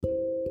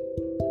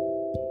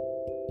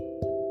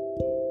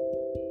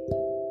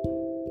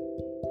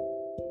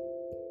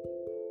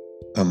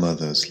A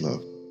mother's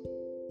love.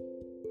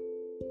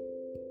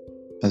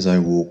 As I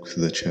walk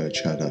through the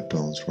churchyard at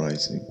dawn's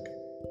rising,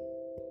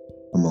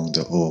 among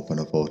the open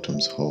of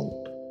autumn's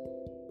hold,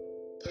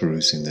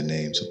 perusing the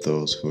names of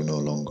those who no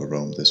longer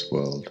roam this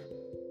world,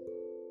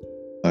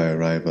 I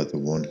arrive at the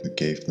one who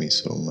gave me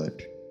so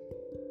much,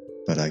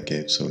 but I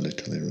gave so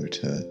little in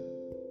return.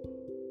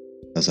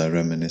 As I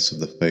reminisce of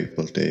the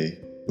fateful day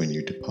when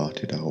you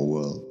departed our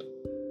world,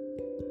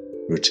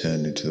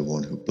 returning to the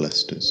one who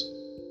blessed us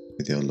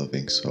with your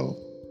loving soul.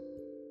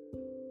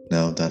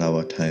 Now that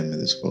our time in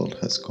this world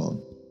has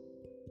gone,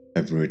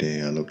 every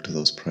day I look to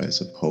those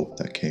prayers of hope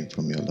that came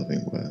from your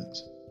loving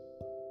words.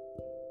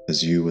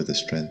 As you were the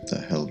strength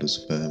that held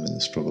us firm in the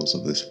struggles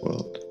of this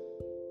world.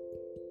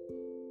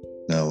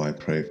 Now I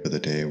pray for the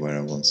day where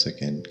I once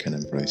again can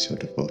embrace your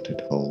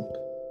devoted hold.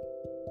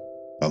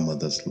 A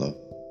mother's love,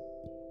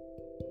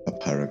 a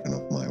paragon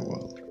of my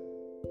world.